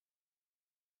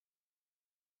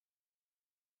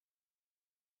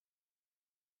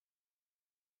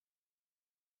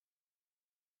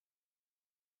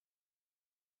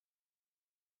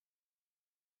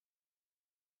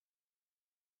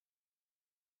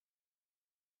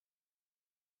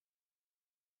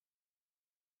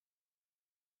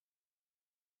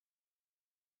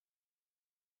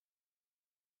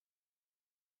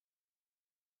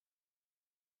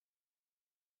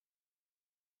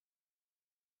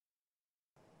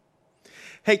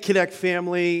Hey, Connect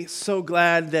family, so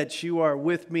glad that you are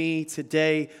with me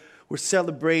today. We're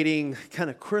celebrating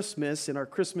kind of Christmas in our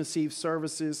Christmas Eve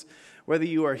services. Whether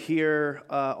you are here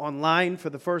online for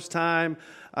the first time,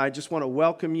 I just want to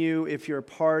welcome you. If you're a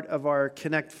part of our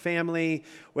Connect family,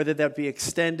 whether that be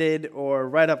extended or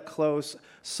right up close,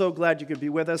 so glad you could be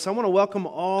with us. I want to welcome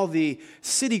all the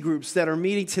city groups that are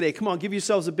meeting today. Come on, give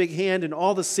yourselves a big hand in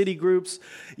all the city groups.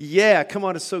 Yeah, come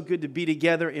on, it's so good to be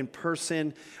together in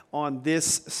person on this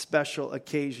special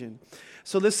occasion.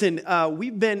 So listen,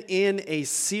 we've been in a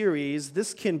series.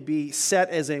 This can be set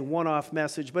as a one-off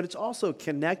message, but it's also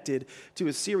connected to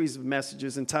a series of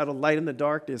messages entitled Light in the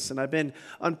Darkness. And I've been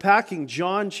unpacking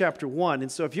John chapter 1.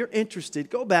 And so if you're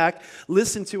interested, go back,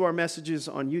 listen to our messages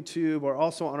on YouTube or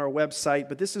also on our website.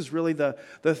 But this is really the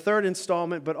third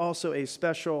installment, but also a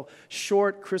special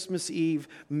short Christmas Eve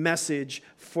message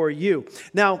for you.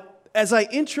 Now, as I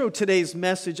intro today's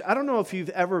message, I don't know if you've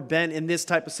ever been in this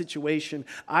type of situation.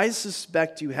 I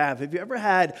suspect you have. Have you ever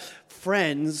had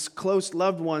friends, close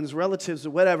loved ones, relatives,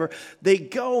 or whatever, they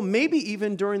go maybe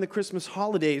even during the Christmas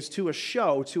holidays to a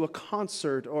show, to a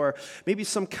concert, or maybe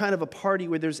some kind of a party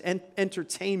where there's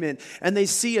entertainment, and they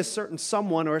see a certain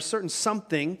someone or a certain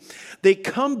something. They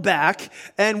come back,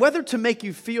 and whether to make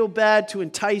you feel bad, to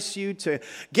entice you, to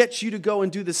get you to go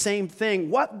and do the same thing,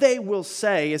 what they will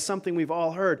say is something we've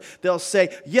all heard. They'll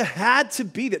say, you had to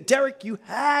be there. Deryck, you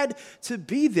had to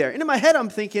be there. And in my head, I'm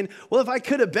thinking, well, if I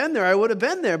could have been there, I would have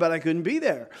been there, but I couldn't be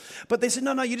there. But they said,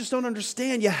 no, you just don't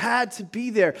understand. You had to be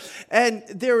there. And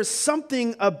there is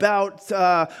something about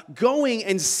going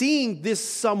and seeing this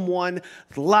someone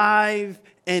live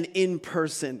and in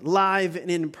person.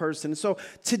 So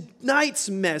tonight's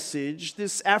message,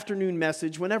 this afternoon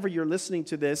message, whenever you're listening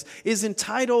to this, is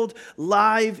entitled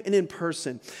Live and in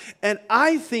Person. And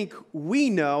I think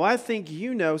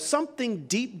you know, something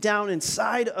deep down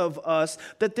inside of us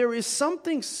that there is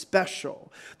something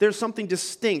special. There's something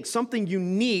distinct, something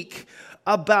unique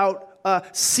about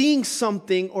seeing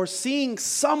something or seeing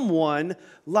someone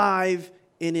live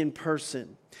and in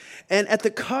person. And at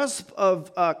the cusp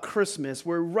of Christmas,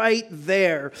 we're right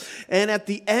there. And at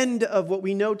the end of what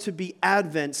we know to be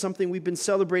Advent, something we've been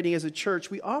celebrating as a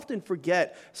church, we often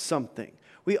forget something.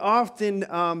 We often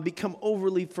become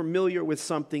overly familiar with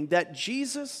something that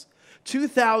Jesus,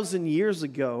 2,000 years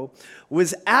ago,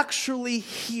 was actually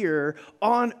here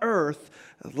on earth,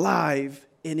 live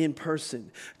and in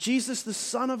person. Jesus, the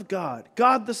Son of God,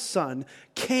 God the Son,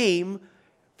 came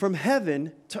from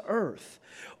heaven to earth.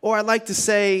 Or I like to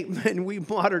say, and we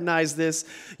modernize this,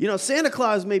 Santa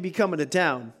Claus may be coming to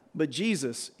town, but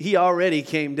Jesus, he already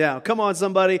came down. Come on,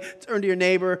 somebody, turn to your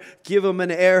neighbor, give him an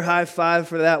air high five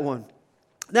for that one.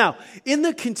 Now, in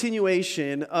the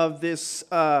continuation of this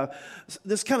kind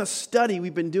of study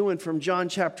we've been doing from John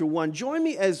chapter 1, join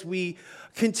me as we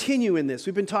continue in this.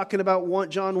 We've been talking about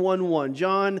John 1:1,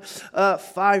 John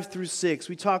 5 through 6.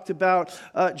 We talked about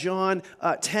John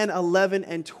 10, 11,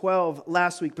 and 12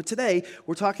 last week. But today,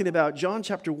 we're talking about John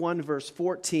chapter 1, verse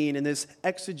 14, and this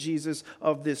exegesis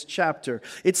of this chapter.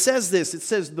 It says this,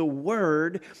 the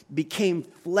Word became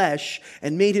flesh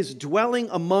and made his dwelling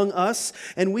among us,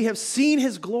 and we have seen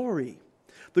his glory,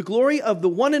 the glory of the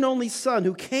one and only Son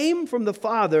who came from the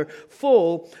Father,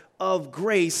 full of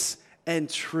grace and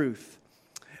truth.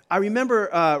 I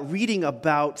remember reading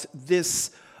about this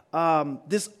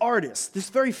artist, this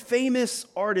very famous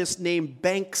artist named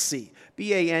Banksy,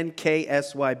 Banksy,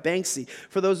 Banksy.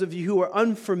 For those of you who are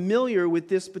unfamiliar with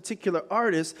this particular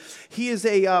artist, he is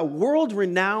a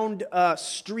world-renowned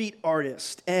street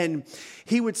artist, and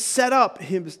he would set up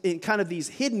him in kind of these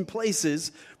hidden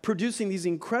places, producing these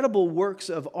incredible works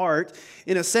of art,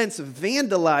 in a sense of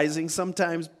vandalizing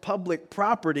sometimes public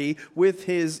property with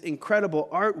his incredible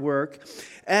artwork.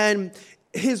 And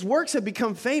his works have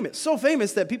become famous, so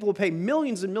famous that people will pay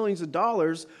millions and millions of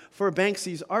dollars for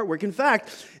Banksy's artwork. In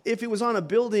fact, if it was on a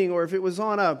building or if it was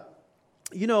on a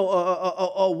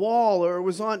wall, or it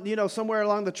was on, somewhere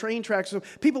along the train tracks, so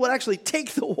people would actually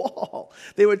take the wall.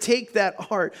 They would take that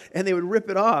art and they would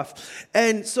rip it off.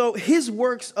 And so his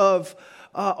works of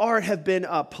art have been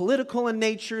political in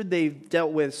nature. They've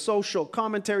dealt with social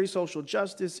commentary, social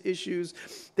justice issues.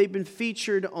 They've been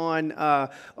featured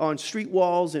on street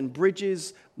walls and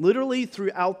bridges, literally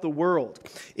throughout the world.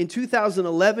 In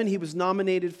 2011, he was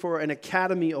nominated for an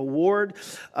Academy Award.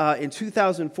 In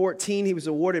 2014, he was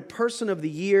awarded Person of the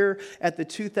Year at the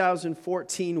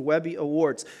 2014 Webby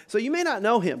Awards. So you may not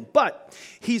know him, but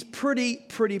he's pretty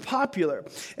popular.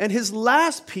 And his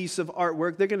last piece of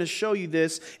artwork, they're going to show you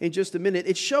this in just a minute,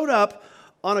 it showed up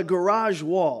on a garage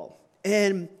wall.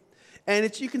 And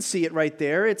And you can see it right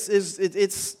there.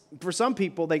 It's for some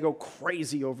people, they go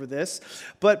crazy over this.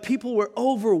 But people were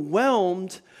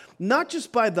overwhelmed, not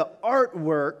just by the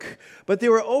artwork, but they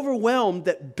were overwhelmed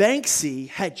that Banksy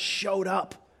had showed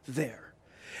up there.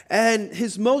 And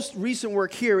his most recent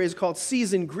work here is called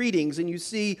Season Greetings. And you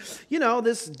see,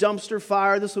 this dumpster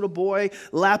fire, this little boy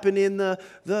lapping in the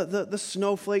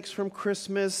snowflakes from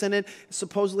Christmas. And it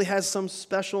supposedly has some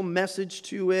special message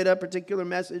to it, a particular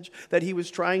message that he was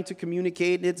trying to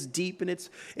communicate. And it's deep and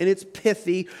it's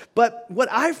pithy. But what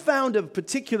I found of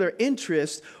particular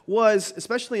interest was,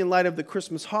 especially in light of the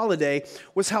Christmas holiday,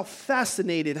 was how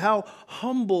fascinated, how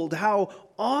humbled, how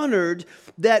honored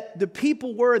that the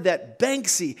people were that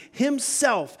Banksy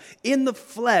himself in the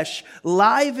flesh,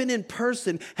 live and in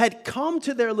person, had come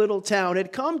to their little town,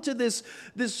 had come to this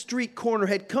street corner,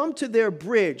 had come to their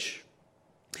bridge,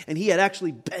 and he had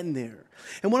actually been there.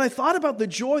 And when I thought about the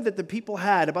joy that the people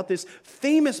had about this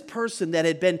famous person that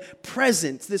had been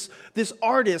present, this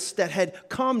artist that had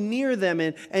come near them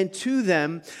and to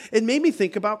them, it made me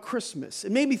think about Christmas.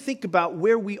 It made me think about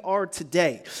where we are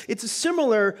today. It's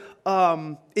similar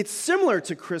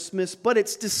to Christmas, but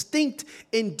it's distinct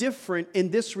and different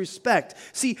in this respect.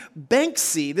 See,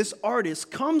 Banksy, this artist,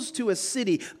 comes to a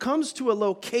city, comes to a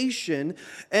location,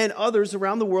 and others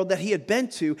around the world that he had been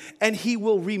to, and he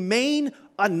will remain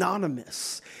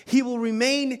anonymous. He will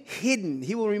remain hidden.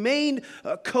 He will remain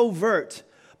covert.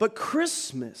 But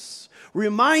Christmas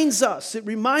reminds us, it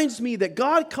reminds me that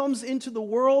God comes into the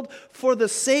world for the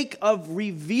sake of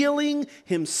revealing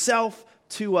himself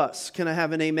to us. Can I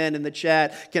have an amen in the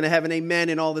chat? Can I have an amen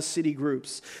in all the city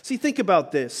groups? See, think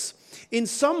about this. In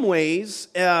some ways,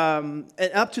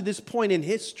 up to this point in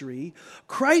history,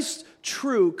 Christ's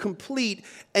true, complete,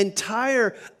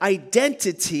 entire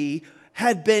identity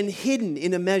had been hidden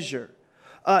in a measure.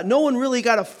 No one really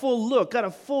got a full look, got a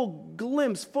full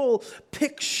glimpse, full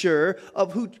picture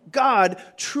of who God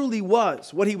truly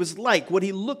was, what he was like, what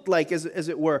he looked like, as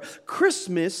it were.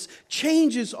 Christmas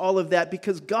changes all of that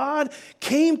because God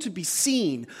came to be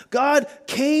seen. God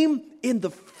came in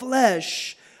the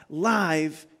flesh,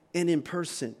 live and in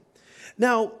person.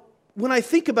 Now, when I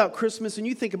think about Christmas and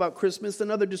you think about Christmas,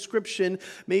 another description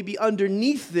maybe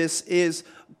underneath this is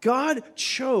God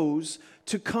chose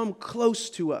to come close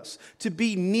to us, to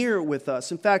be near with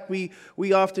us. In fact, we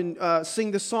often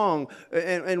sing the song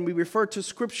and we refer to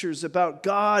scriptures about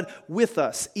God with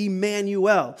us,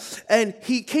 Emmanuel. And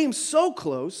he came so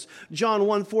close, John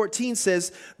 1:14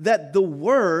 says, that the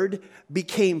Word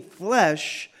became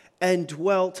flesh and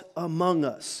dwelt among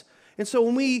us. And so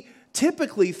when we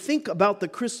typically think about the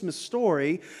Christmas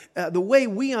story, the way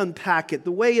we unpack it,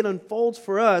 the way it unfolds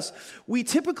for us, we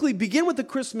typically begin with the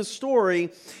Christmas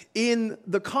story in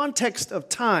the context of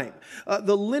time.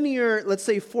 The linear, let's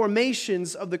say,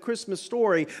 formations of the Christmas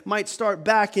story might start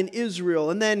back in Israel,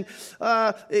 and then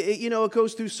it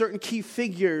goes through certain key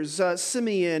figures,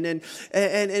 Simeon, and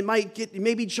it might get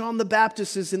maybe John the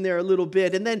Baptist is in there a little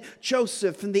bit, and then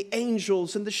Joseph and the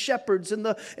angels and the shepherds and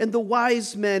the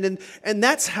wise men, and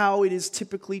that's how it is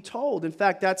typically told. In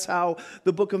fact, that's how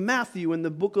the book of Matthew and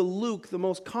the book of Luke, the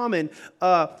most common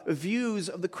views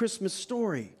of the Christmas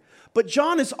story. But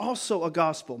John is also a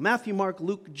gospel. Matthew, Mark,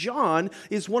 Luke, John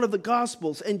is one of the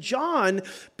gospels. And John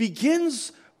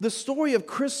begins the story of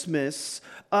Christmas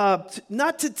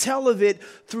not to tell of it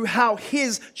through how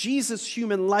Jesus'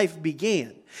 human life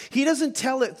began. He doesn't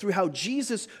tell it through how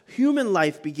Jesus' human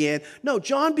life began. No,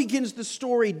 John begins the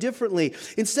story differently.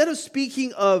 Instead of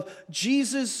speaking of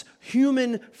Jesus'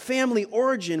 human family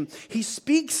origin, he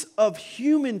speaks of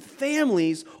human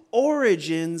families'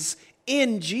 origins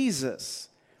in Jesus.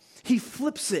 He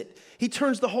flips it. He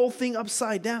turns the whole thing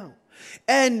upside down.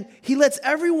 And he lets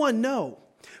everyone know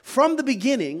from the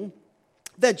beginning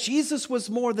that Jesus was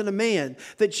more than a man,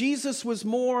 that Jesus was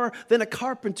more than a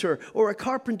carpenter or a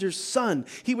carpenter's son.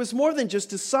 He was more than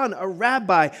just a son, a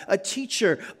rabbi, a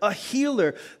teacher, a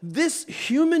healer. This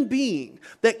human being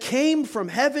that came from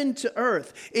heaven to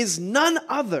earth is none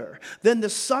other than the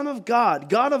Son of God,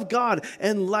 God of God,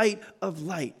 and light of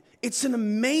light. It's an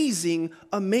amazing,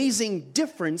 amazing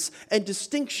difference and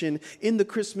distinction in the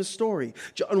Christmas story.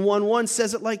 John 1:1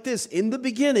 says it like this: in the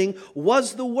beginning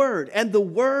was the Word, and the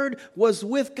Word was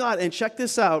with God. And check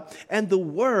this out, and the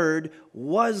Word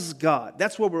was God.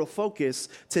 That's where we'll focus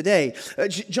today.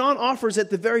 John offers at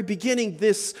the very beginning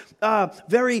this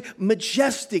very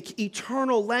majestic,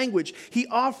 eternal language. He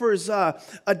offers a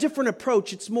different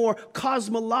approach. It's more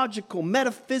cosmological,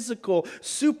 metaphysical,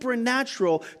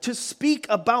 supernatural to speak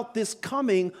about this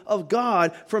coming of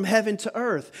God from heaven to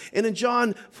earth. And in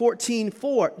John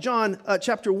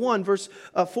chapter 1, verse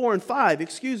 4 and 5,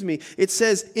 it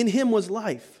says, in him was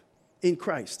life. in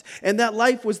Christ. And that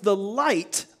life was the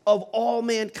light of all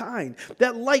mankind.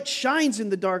 That light shines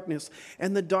in the darkness,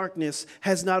 and the darkness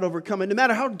has not overcome it. No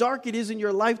matter how dark it is in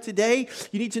your life today,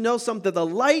 you need to know something, that the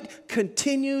light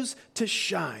continues to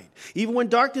shine. Even when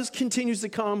darkness continues to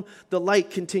come, the light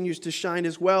continues to shine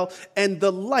as well, and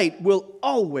the light will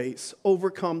always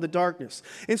overcome the darkness.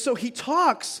 And so he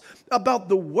talks about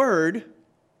the Word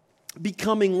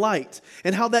becoming light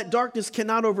and how that darkness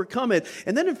cannot overcome it.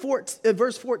 And then in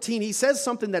verse 14, he says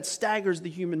something that staggers the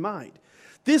human mind.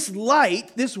 This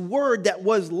light, this Word that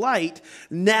was light,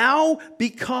 now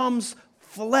becomes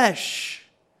flesh.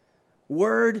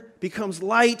 Word becomes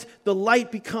light, the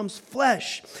light becomes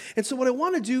flesh. And so what I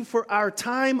want to do for our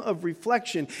time of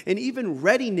reflection and even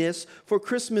readiness for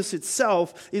Christmas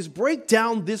itself is break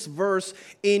down this verse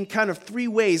in kind of three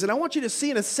ways. And I want you to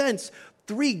see, in a sense,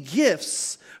 three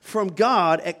gifts from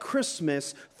God at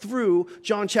Christmas through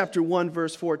John chapter 1,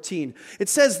 verse 14. It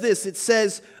says this, it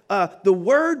says, the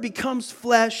Word becomes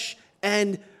flesh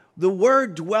and the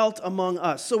Word dwelt among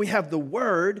us. So we have the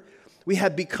Word, we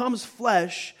have becomes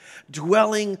flesh,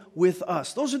 dwelling with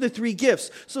us. Those are the three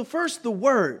gifts. So first, the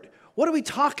Word. What are we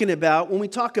talking about when we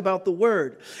talk about the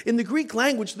Word? In the Greek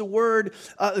language, the word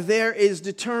there is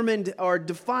determined or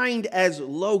defined as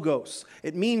logos.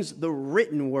 It means the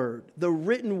written word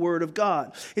of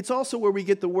God. It's also where we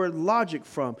get the word logic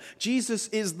from. Jesus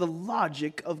is the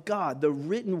logic of God, the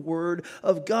written word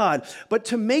of God. But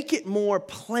to make it more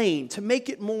plain, to make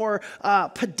it more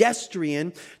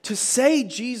pedestrian, to say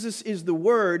Jesus is the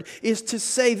Word is to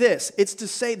say this. It's to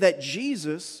say that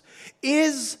Jesus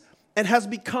is and has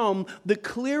become the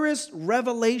clearest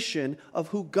revelation of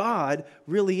who God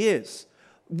really is.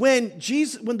 When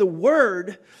the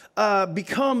Word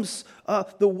becomes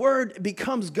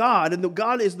God, and the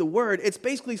God is the Word, it's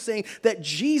basically saying that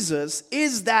Jesus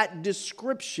is that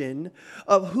description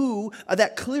of who,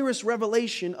 that clearest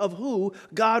revelation of who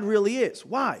God really is.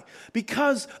 Why?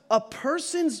 Because a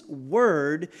person's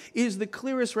word is the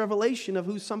clearest revelation of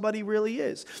who somebody really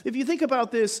is. If you think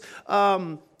about this,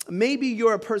 maybe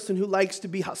you're a person who likes to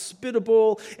be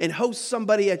hospitable and host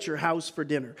somebody at your house for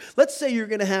dinner. Let's say you're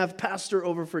going to have pastor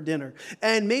over for dinner.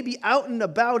 And maybe out and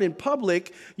about in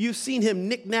public, you've seen him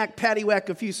knick-knack, paddywhack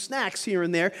a few snacks here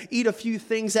and there, eat a few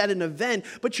things at an event,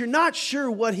 but you're not sure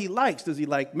what he likes. Does he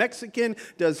like Mexican?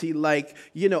 Does he like,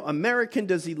 American?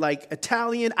 Does he like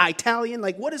Italian?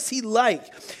 Like, what does he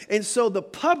like? And so the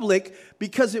public,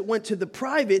 because it went to the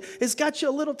private, it's got you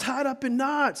a little tied up in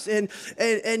knots, and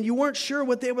you weren't sure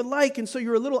what they would like, and so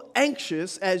you're a little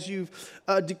anxious as you've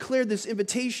declared this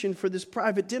invitation for this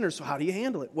private dinner. So how do you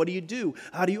handle it? What do you do?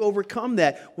 How do you overcome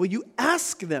that? Well, you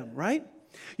ask them, right?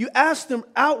 You ask them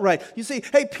outright. You say,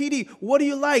 hey, Petey, what do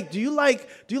you like? Do you like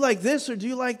this or do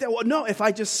you like that? Well, no, if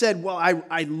I just said, well,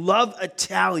 I love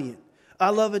Italian. I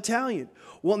love Italian.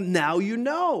 Well, now you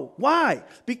know. Why?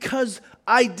 Because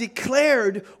I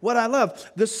declared what I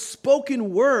love. The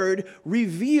spoken word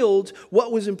revealed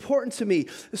what was important to me.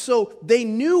 So they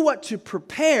knew what to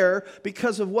prepare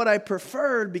because of what I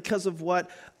preferred, because of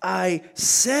what I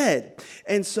said.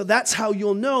 And so that's how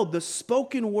you'll know. The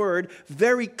spoken word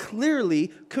very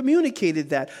clearly communicated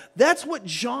that. That's what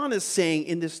John is saying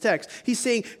in this text. He's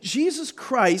saying Jesus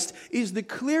Christ is the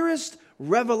clearest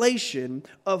revelation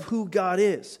of who God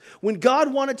is. When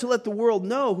God wanted to let the world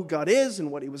know who God is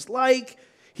and what he was like,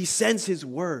 he sends his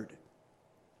word.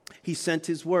 He sent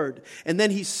his word. And then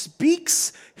he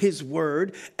speaks his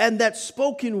word, and that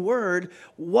spoken word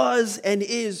was and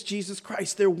is Jesus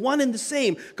Christ. They're one and the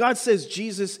same. God says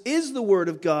Jesus is the word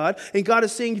of God, and God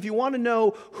is saying, if you want to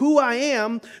know who I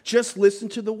am, just listen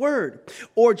to the word,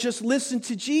 or just listen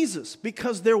to Jesus,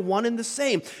 because they're one and the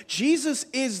same. Jesus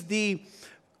is the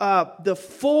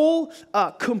full,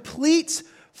 complete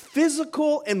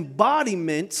physical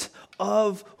embodiment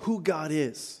of who God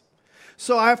is.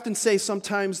 So I often say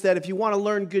sometimes that if you want to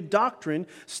learn good doctrine,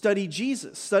 study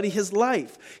Jesus, study his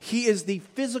life. He is the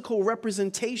physical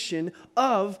representation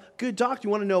of good doctrine.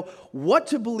 You want to know what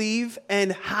to believe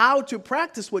and how to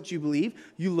practice what you believe,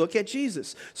 you look at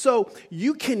Jesus. So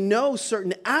you can know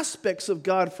certain aspects of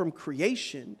God from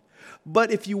creation,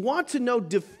 but if you want to know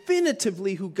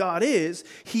definitively who God is,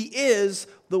 he is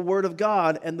the Word of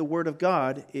God, and the Word of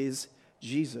God is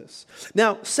Jesus.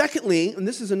 Now, secondly, and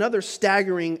this is another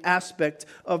staggering aspect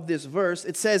of this verse,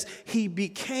 it says, he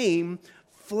became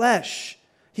flesh.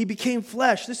 He became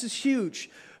flesh. This is huge.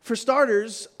 For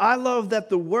starters, I love that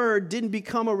the Word didn't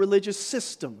become a religious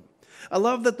system. I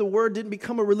love that the Word didn't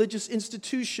become a religious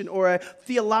institution or a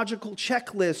theological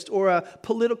checklist or a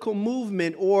political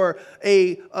movement or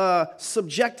a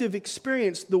subjective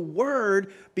experience. The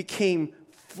Word became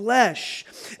flesh.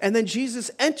 And then Jesus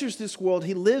enters this world.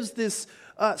 He lives this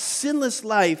sinless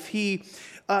life. He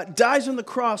dies on the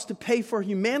cross to pay for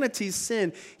humanity's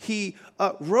sin. He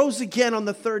rose again on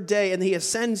the third day, and he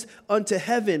ascends unto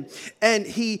heaven. And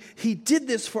he did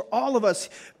this for all of us.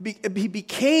 He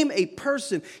became a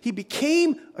person. He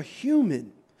became a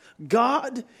human.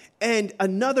 God and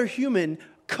another human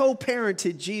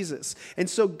co-parented Jesus. And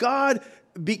so God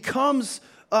becomes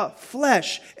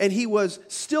flesh, and he was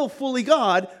still fully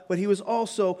God, but he was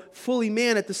also fully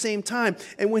man at the same time.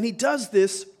 And when he does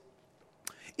this,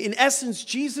 in essence,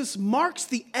 Jesus marks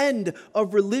the end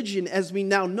of religion as we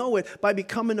now know it by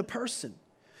becoming a person.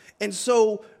 And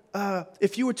so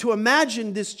if you were to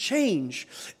imagine this change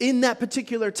in that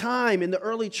particular time in the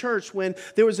early church when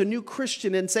there was a new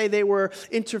Christian and say they were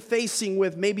interfacing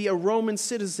with maybe a Roman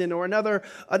citizen or another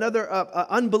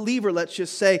unbeliever, let's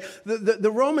just say,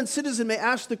 the Roman citizen may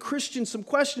ask the Christian some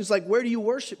questions like, where do you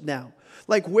worship now?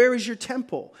 Like, where is your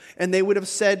temple? And they would have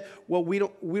said, well, we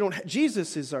don't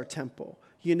Jesus is our temple.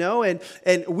 You know, and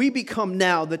we become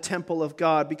now the temple of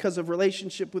God because of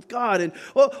relationship with God. And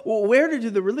well, where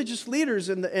do the religious leaders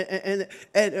and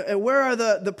where are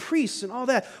the priests and all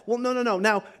that? Well,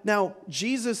 no. Now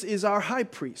Jesus is our high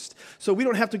priest, so we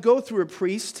don't have to go through a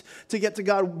priest to get to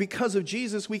God. Because of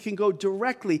Jesus, we can go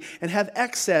directly and have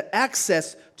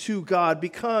access to God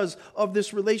because of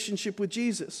this relationship with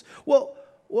Jesus.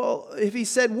 Well, if he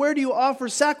said, where do you offer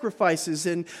sacrifices?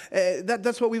 And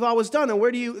that's what we've always done. And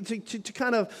where do you, to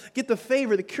kind of get the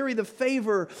favor, to curry the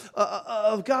favor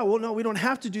of God? Well, no, we don't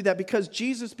have to do that because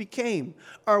Jesus became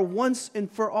our once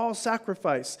and for all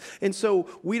sacrifice. And so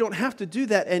we don't have to do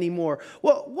that anymore.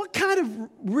 Well, what kind of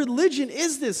religion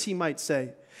is this, he might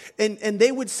say? And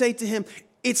they would say to him,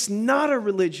 it's not a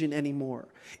religion anymore.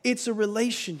 It's a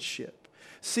relationship.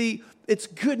 See, it's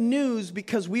good news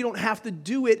because we don't have to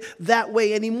do it that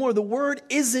way anymore. The word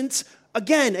isn't,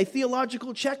 again, a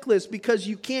theological checklist because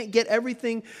you can't get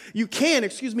everything,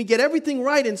 get everything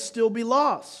right and still be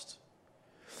lost.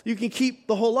 You can keep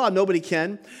the whole law. Nobody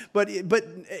can, but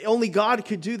only God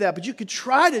could do that. But you could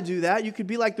try to do that. You could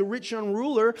be like the rich young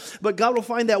ruler, but God will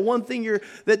find that one thing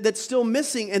that's still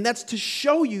missing, and that's to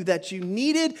show you that you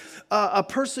needed a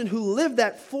person who lived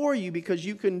that for you because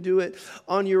you couldn't do it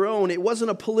on your own. It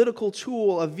wasn't a political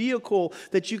tool, a vehicle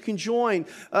that you can join,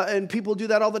 and people do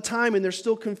that all the time, and they're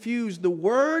still confused. The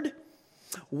Word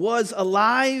was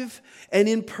alive and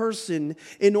in person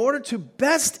in order to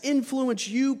best influence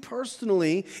you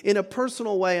personally in a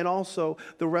personal way and also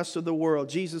the rest of the world.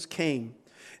 Jesus came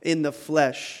in the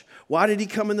flesh. Why did he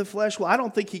come in the flesh? Well, I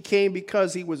don't think he came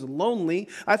because he was lonely.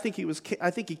 I think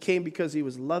he came because he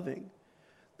was loving.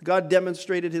 God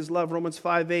demonstrated his love, Romans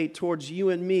 5:8, towards you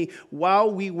and me.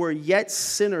 While we were yet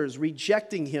sinners,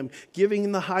 rejecting him, giving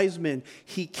him the Heisman,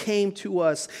 he came to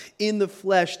us in the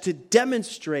flesh to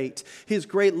demonstrate his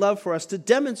great love for us, to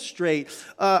demonstrate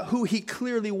who he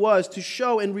clearly was, to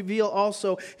show and reveal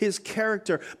also his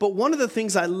character. But one of the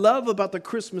things I love about the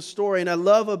Christmas story, and I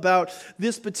love about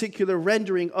this particular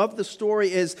rendering of the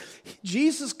story, is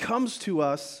Jesus comes to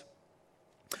us.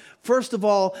 First of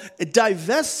all,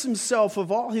 divests himself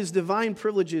of all his divine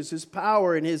privileges, his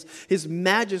power, and his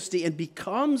majesty, and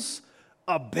becomes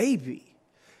a baby.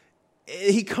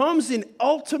 He comes in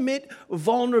ultimate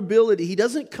vulnerability. He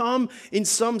doesn't come in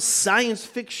some science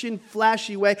fiction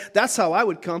flashy way. That's how I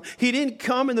would come. He didn't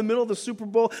come in the middle of the Super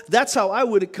Bowl. That's how I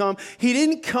would have come. He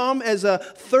didn't come as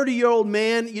a 30-year-old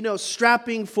man,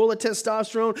 strapping, full of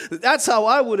testosterone. That's how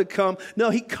I would have come. No,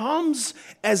 he comes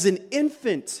as an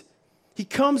infant. He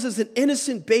comes as an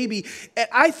innocent baby. And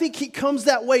I think he comes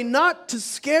that way not to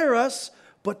scare us,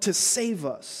 but to save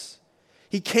us.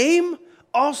 He came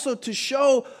also to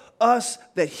show us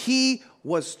that he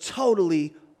was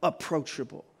totally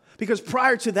approachable. Because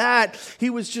prior to that,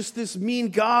 he was just this mean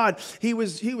God. He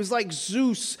was like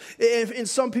Zeus in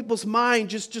some people's mind,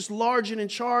 just large and in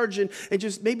charge and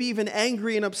just maybe even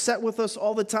angry and upset with us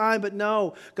all the time. But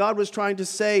no, God was trying to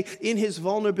say in his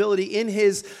vulnerability, in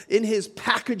his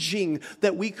packaging,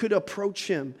 that we could approach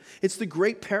him. It's the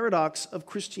great paradox of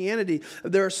Christianity.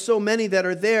 There are so many that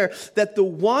are there that the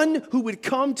one who would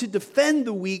come to defend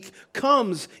the weak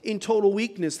comes in total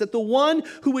weakness. That the one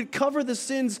who would cover the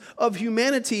sins of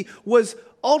humanity was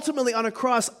ultimately on a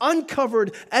cross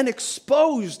uncovered and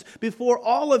exposed before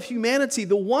all of humanity.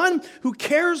 The one who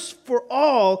cares for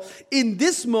all in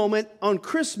this moment on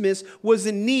Christmas was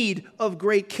in need of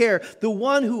great care. The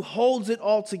one who holds it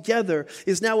all together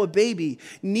is now a baby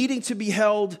needing to be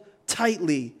held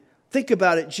tightly. Think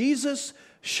about it. Jesus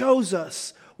shows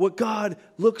us what God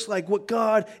looks like, what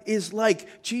God is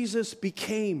like. Jesus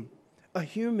became a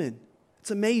human.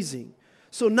 It's amazing.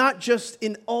 So not just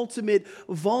in ultimate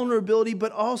vulnerability,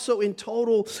 but also in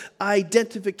total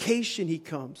identification he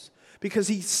comes. Because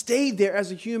he stayed there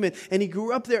as a human and he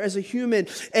grew up there as a human.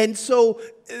 And so,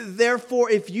 therefore,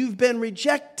 if you've been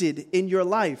rejected in your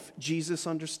life, Jesus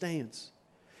understands.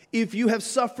 If you have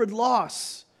suffered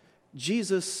loss,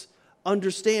 Jesus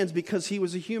understands because he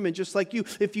was a human just like you.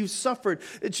 If you've suffered,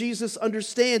 Jesus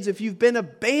understands. If you've been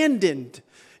abandoned,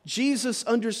 Jesus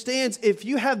understands. If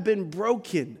you have been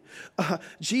broken,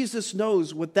 Jesus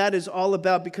knows what that is all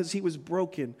about because he was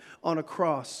broken on a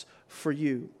cross for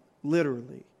you,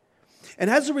 literally. And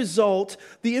as a result,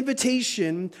 the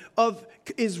invitation of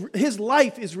his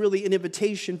life is really an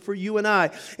invitation for you and I.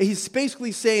 And he's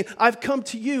basically saying, I've come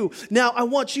to you. Now I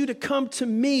want you to come to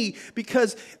me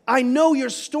because I know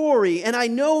your story and I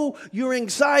know your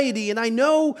anxiety and I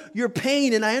know your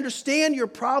pain and I understand your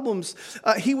problems.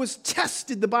 He was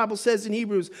tested, the Bible says in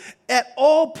Hebrews, at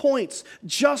all points,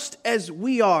 just as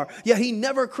we are. Yet he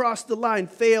never crossed the line,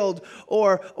 failed,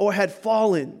 or had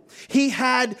fallen. He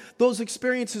had those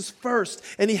experiences first,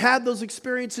 and he had those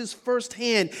experiences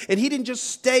firsthand. And he didn't just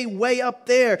stay way up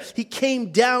there. He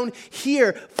came down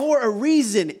here for a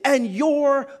reason, and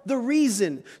you're the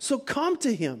reason. So come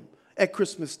to him at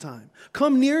Christmas time.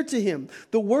 Come near to him.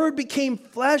 The Word became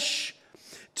flesh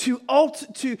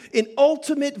in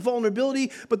ultimate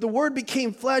vulnerability, but the Word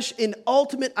became flesh in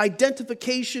ultimate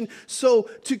identification, so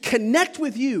to connect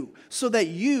with you so that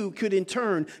you could in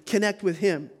turn connect with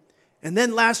him. And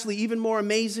then lastly, even more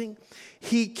amazing,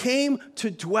 he came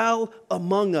to dwell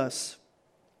among us.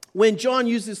 When John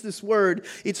uses this word,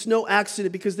 it's no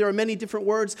accident because there are many different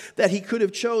words that he could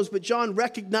have chose, but John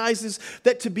recognizes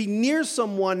that to be near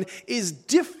someone is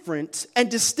different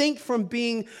and distinct from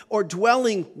being or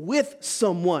dwelling with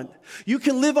someone. You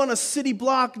can live on a city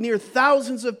block near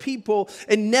thousands of people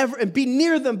and be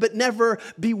near them, but never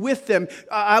be with them.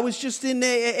 I was just in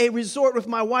a resort with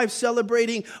my wife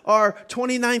celebrating our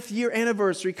 29th year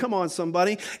anniversary. Come on,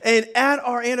 somebody. And at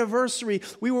our anniversary,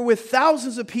 we were with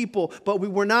thousands of people, but we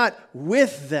were not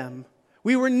with them.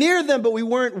 We were near them, but we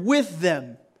weren't with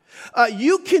them.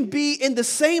 You can be in the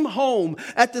same home,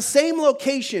 at the same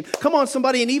location, come on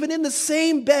somebody, and even in the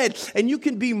same bed, and you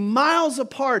can be miles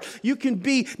apart. You can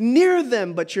be near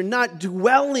them, but you're not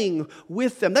dwelling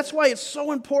with them. That's why it's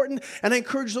so important, and I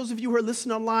encourage those of you who are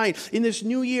listening online in this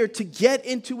new year to get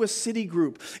into a city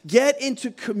group, get into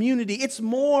community. It's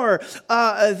more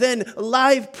than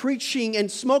live preaching and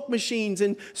smoke machines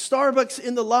and Starbucks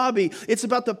in the lobby. It's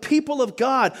about the people of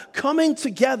God coming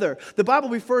together. The Bible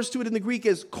refers to it in the Greek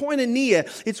as koinonia.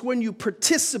 It's when you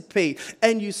participate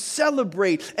and you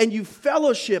celebrate and you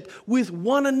fellowship with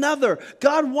one another.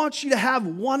 God wants you to have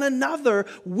one another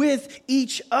with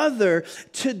each other,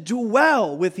 to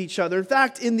dwell with each other. In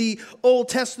fact, in the Old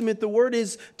Testament, the word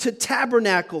is to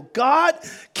tabernacle. God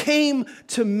came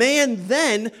to man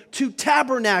then to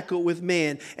tabernacle with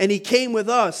man. And he came with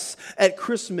us at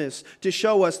Christmas to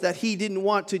show us that he didn't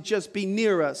want to just be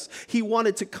near us. He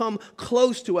wanted to come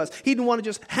close to us. He didn't want to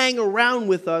just hang around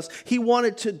with us. He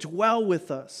wanted to dwell with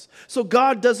us. So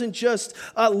God doesn't just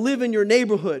live in your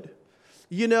neighborhood.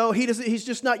 You know, he's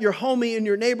just not your homie in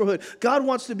your neighborhood. God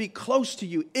wants to be close to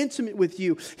you, intimate with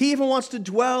you. He even wants to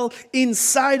dwell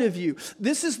inside of you.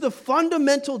 This is the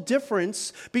fundamental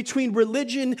difference between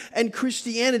religion and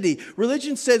Christianity.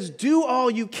 Religion says do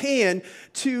all you can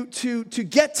to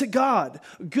get to God.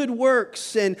 Good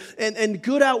works and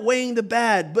good outweighing the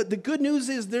bad. But the good news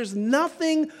is there's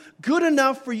nothing good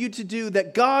enough for you to do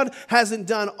that God hasn't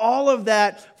done all of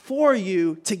that for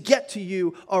you to get to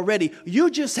you already.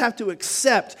 You just have to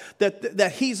accept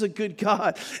that he's a good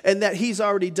God and that he's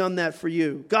already done that for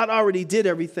you. God already did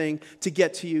everything to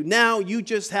get to you. Now you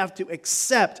just have to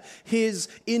accept his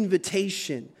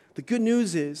invitation. The good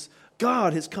news is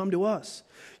God has come to us.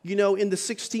 You know, in the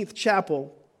 16th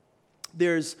chapel,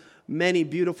 there's many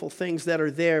beautiful things that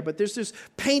are there, but there's this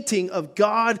painting of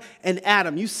God and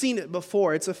Adam. You've seen it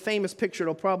before. It's a famous picture.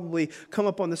 It'll probably come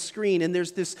up on the screen, and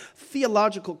there's this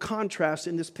theological contrast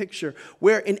in this picture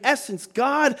where, in essence,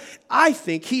 God, I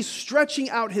think, he's stretching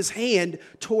out his hand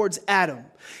towards Adam.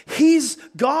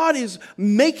 God is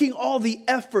making all the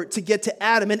effort to get to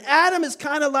Adam. And Adam is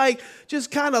kind of like,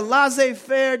 just kind of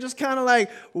laissez-faire, just kind of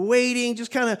like waiting, just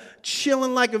kind of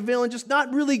chilling like a villain, just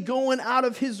not really going out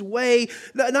of his way.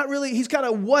 Not really, he's got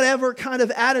a whatever kind of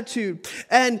attitude.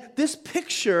 And this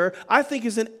picture, I think,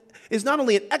 is not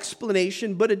only an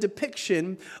explanation, but a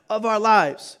depiction of our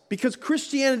lives. Because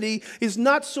Christianity is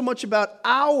not so much about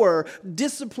our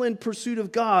disciplined pursuit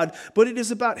of God, but it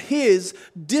is about his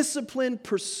disciplined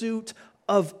pursuit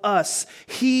of us.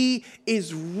 He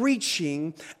is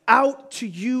reaching out to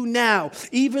you now.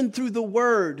 Even through the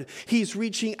word, he's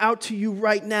reaching out to you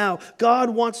right now. God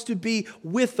wants to be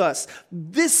with us.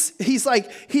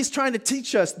 He's trying to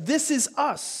teach us. This is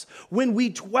us when we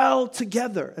dwell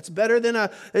together.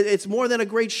 It's more than a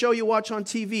great show you watch on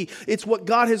TV. It's what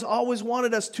God has always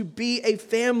wanted us to be, a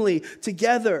family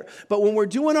together. But when we're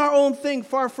doing our own thing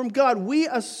far from God, we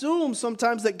assume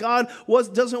sometimes that God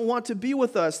doesn't want to be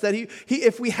with us, that he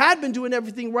if we had been doing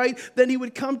everything right, then he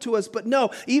would come to us. But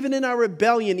no, even in our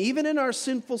rebellion, even in our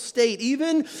sinful state,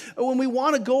 even when we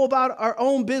want to go about our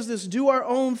own business, do our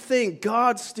own thing,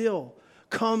 God still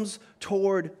comes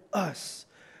toward us.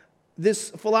 This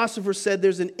philosopher said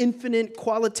there's an infinite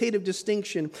qualitative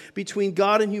distinction between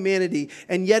God and humanity,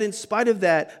 and yet in spite of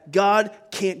that, God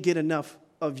can't get enough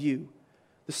of you.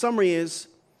 The summary is,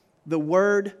 the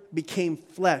Word became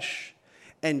flesh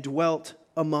and dwelt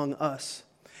among us.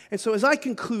 And so as I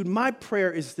conclude, my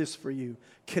prayer is this for you,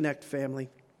 Connect family.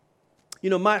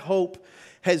 My hope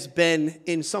has been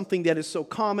in something that is so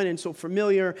common and so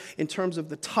familiar in terms of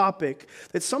the topic,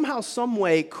 that somehow, some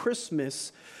way,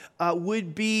 Christmas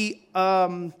would be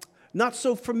not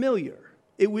so familiar.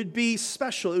 It would be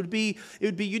special. It would be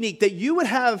unique. That you would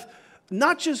have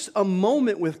not just a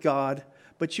moment with God,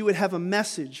 but you would have a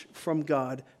message from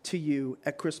God to you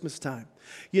at Christmas time.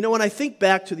 When I think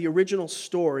back to the original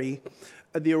story,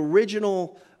 the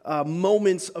original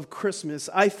moments of Christmas,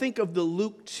 I think of the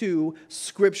Luke 2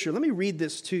 scripture. Let me read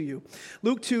this to you.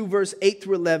 Luke 2, verse 8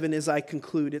 through 11, as I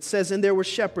conclude. It says, "And there were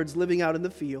shepherds living out in the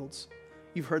fields."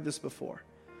 You've heard this before.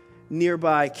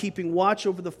 "Nearby, keeping watch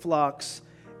over the flocks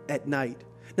at night."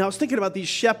 Now, I was thinking about these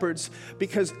shepherds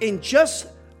because in just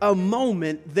a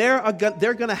moment, they're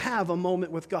going to have a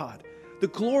moment with God. The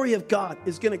glory of God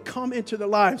is going to come into their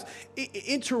lives,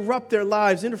 interrupt their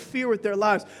lives, interfere with their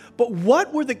lives. But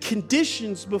what were the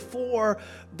conditions before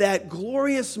that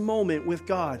glorious moment with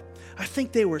God? I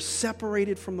think they were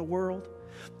separated from the world.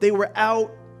 They were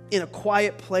out in a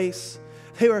quiet place.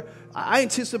 I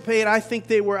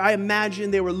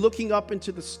imagine they were looking up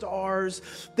into the stars.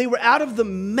 They were out of the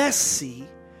messy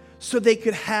so they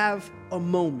could have a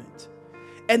moment.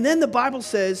 And then the Bible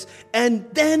says, "And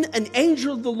then an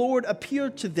angel of the Lord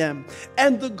appeared to them,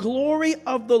 and the glory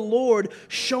of the Lord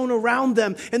shone around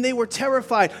them, and they were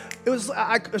terrified." It was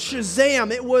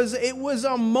Shazam. It was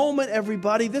a moment,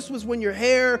 everybody. This was when your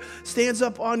hair stands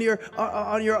up on your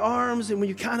arms, and when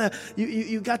you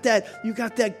got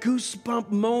that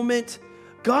goosebump moment.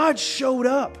 God showed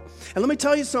up. And let me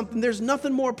tell you something, there's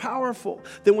nothing more powerful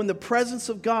than when the presence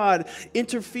of God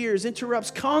interferes, interrupts,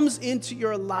 comes into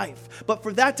your life. But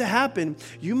for that to happen,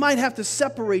 you might have to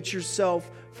separate yourself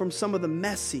from some of the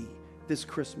messy this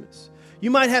Christmas. You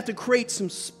might have to create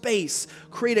some space,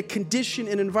 create a condition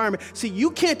and environment. See, you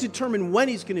can't determine when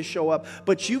he's going to show up,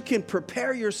 but you can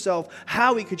prepare yourself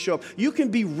how he could show up. You can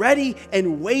be ready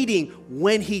and waiting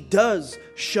when he does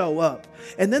show up.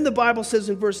 And then the Bible says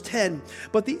in verse 10,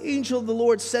 "But the angel of the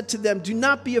Lord said to them, 'Do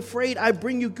not be afraid, I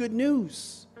bring you good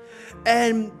news.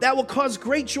 And that will cause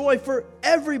great joy for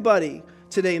everybody.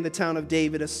 Today in the town of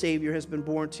David, a Savior has been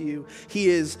born to you. He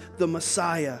is the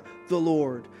Messiah, the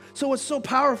Lord.'" So what's so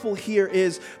powerful here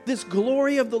is this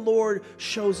glory of the Lord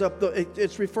shows up.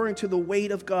 It's referring to the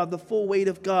weight of God, the full weight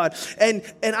of God. And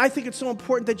I think it's so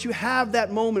important that you have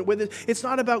that moment where it's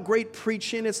not about great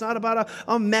preaching. It's not about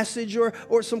a message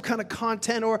or some kind of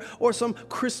content or some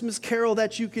Christmas carol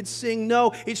that you could sing.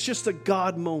 No, it's just a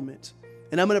God moment.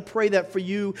 And I'm going to pray that for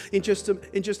you in just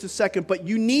a second. But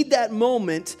you need that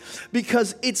moment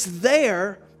because it's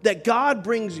there that God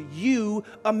brings you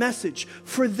a message.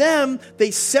 For them, they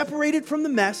separated from the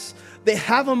mess. They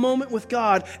have a moment with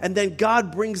God, and then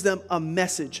God brings them a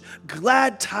message.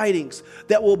 Glad tidings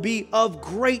that will be of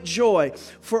great joy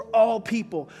for all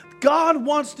people. God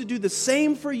wants to do the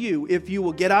same for you. If you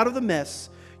will get out of the mess,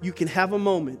 you can have a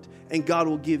moment, and God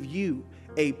will give you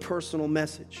a personal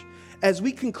message. As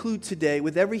we conclude today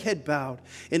with every head bowed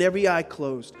and every eye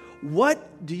closed,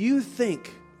 what do you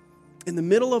think in the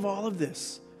middle of all of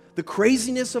this, the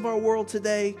craziness of our world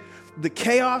today, the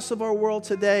chaos of our world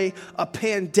today, a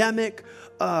pandemic,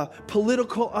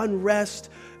 political unrest,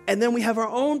 and then we have our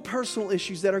own personal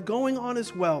issues that are going on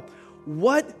as well.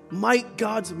 What might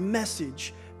God's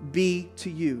message be to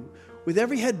you? With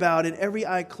every head bowed and every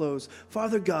eye closed,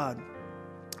 Father God,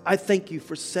 I thank you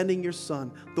for sending your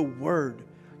Son, the Word.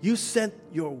 You sent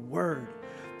your Word.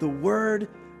 The Word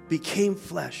became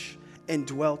flesh and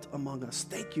dwelt among us.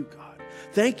 Thank you, God.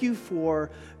 Thank you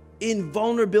for in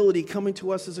vulnerability coming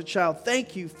to us as a child.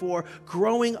 Thank you for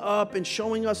growing up and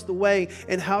showing us the way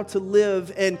and how to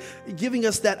live and giving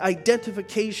us that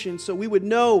identification so we would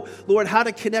know, Lord, how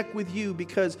to connect with you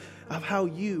because of how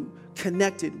you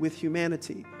connected with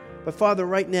humanity. But Father,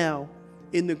 right now,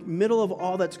 in the middle of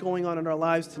all that's going on in our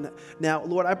lives tonight, now,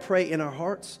 Lord, I pray in our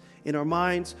hearts, in our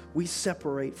minds, we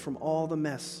separate from all the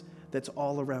mess that's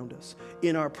all around us,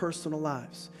 in our personal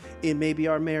lives, in maybe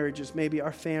our marriages, maybe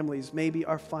our families, maybe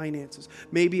our finances,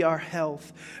 maybe our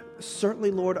health,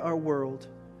 certainly, Lord, our world.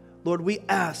 Lord, we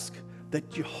ask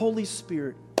that your Holy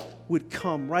Spirit would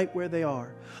come right where they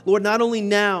are. Lord, not only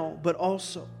now, but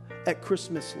also at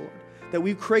Christmas, Lord, that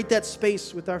we create that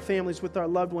space with our families, with our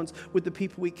loved ones, with the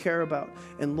people we care about.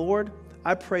 And Lord,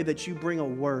 I pray that you bring a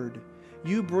word.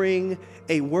 You bring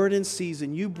a word in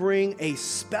season. You bring a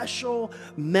special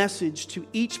message to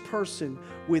each person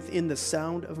within the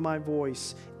sound of my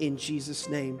voice in Jesus'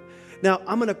 name. Now,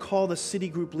 I'm going to call the city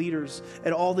group leaders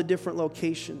at all the different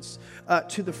locations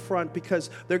to the front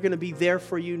because they're going to be there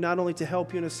for you, not only to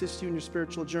help you and assist you in your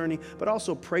spiritual journey, but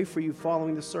also pray for you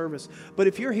following the service. But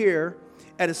if you're here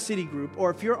at a city group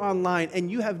or if you're online and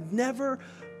you have never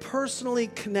personally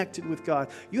connected with God,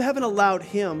 you haven't allowed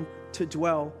Him to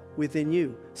dwell within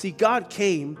you. See, God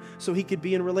came so He could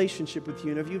be in relationship with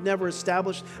you. And if you've never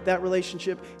established that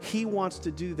relationship, He wants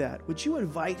to do that. Would you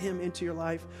invite Him into your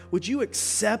life? Would you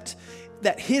accept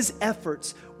that His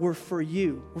efforts were for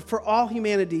you, were for all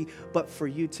humanity, but for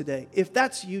you today? If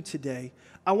that's you today,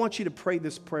 I want you to pray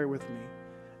this prayer with me.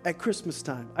 At Christmas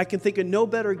time, I can think of no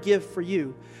better gift for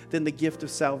you than the gift of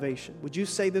salvation. Would you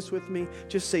say this with me?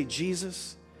 Just say,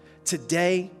 Jesus,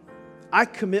 today I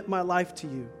commit my life to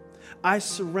you. I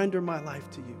surrender my life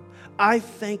to you. I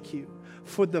thank you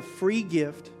for the free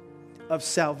gift of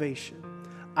salvation.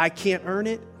 I can't earn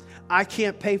it. I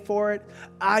can't pay for it.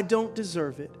 I don't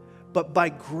deserve it. But by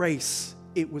grace,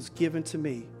 it was given to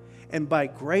me. And by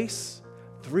grace,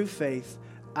 through faith,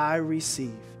 I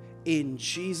receive. In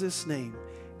Jesus' name.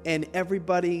 And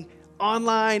everybody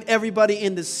online, everybody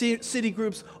in the city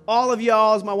groups, all of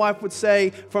y'all, as my wife would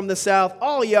say from the South,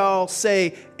 all y'all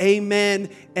say amen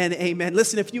and amen.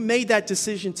 Listen, if you made that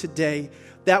decision today,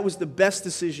 that was the best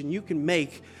decision you can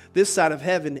make this side of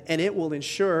heaven, and it will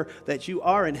ensure that you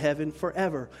are in heaven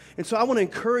forever. And so I want to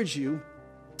encourage you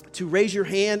to raise your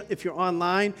hand if you're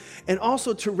online, and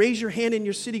also to raise your hand in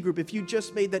your city group if you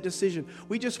just made that decision.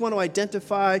 We just want to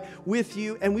identify with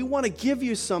you, and we want to give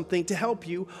you something to help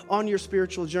you on your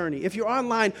spiritual journey. If you're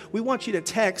online, we want you to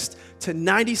text to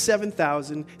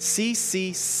 97,000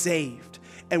 CC SAVED.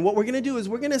 And what we're going to do is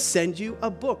we're going to send you a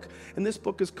book. And this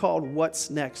book is called What's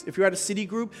Next. If you're at a city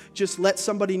group, just let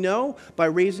somebody know by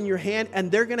raising your hand, and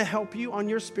they're going to help you on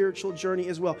your spiritual journey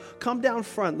as well. Come down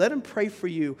front. Let them pray for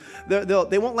you.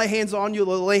 They won't lay hands on you.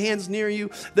 They'll lay hands near you.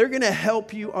 They're going to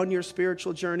help you on your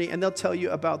spiritual journey, and they'll tell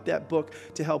you about that book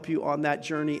to help you on that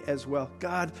journey as well.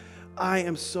 God, I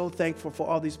am so thankful for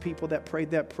all these people that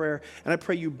prayed that prayer, and I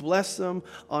pray you bless them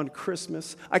on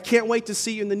Christmas. I can't wait to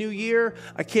see you in the new year.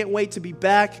 I can't wait to be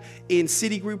back in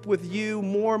city group with you,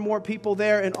 more and more people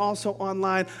there, and also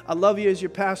online. I love you as your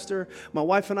pastor. My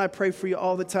wife and I pray for you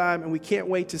all the time, and we can't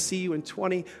wait to see you in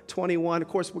 2021. Of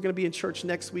course, we're going to be in church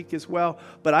next week as well,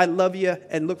 but I love you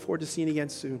and look forward to seeing you again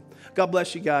soon. God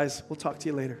bless you guys. We'll talk to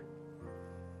you later.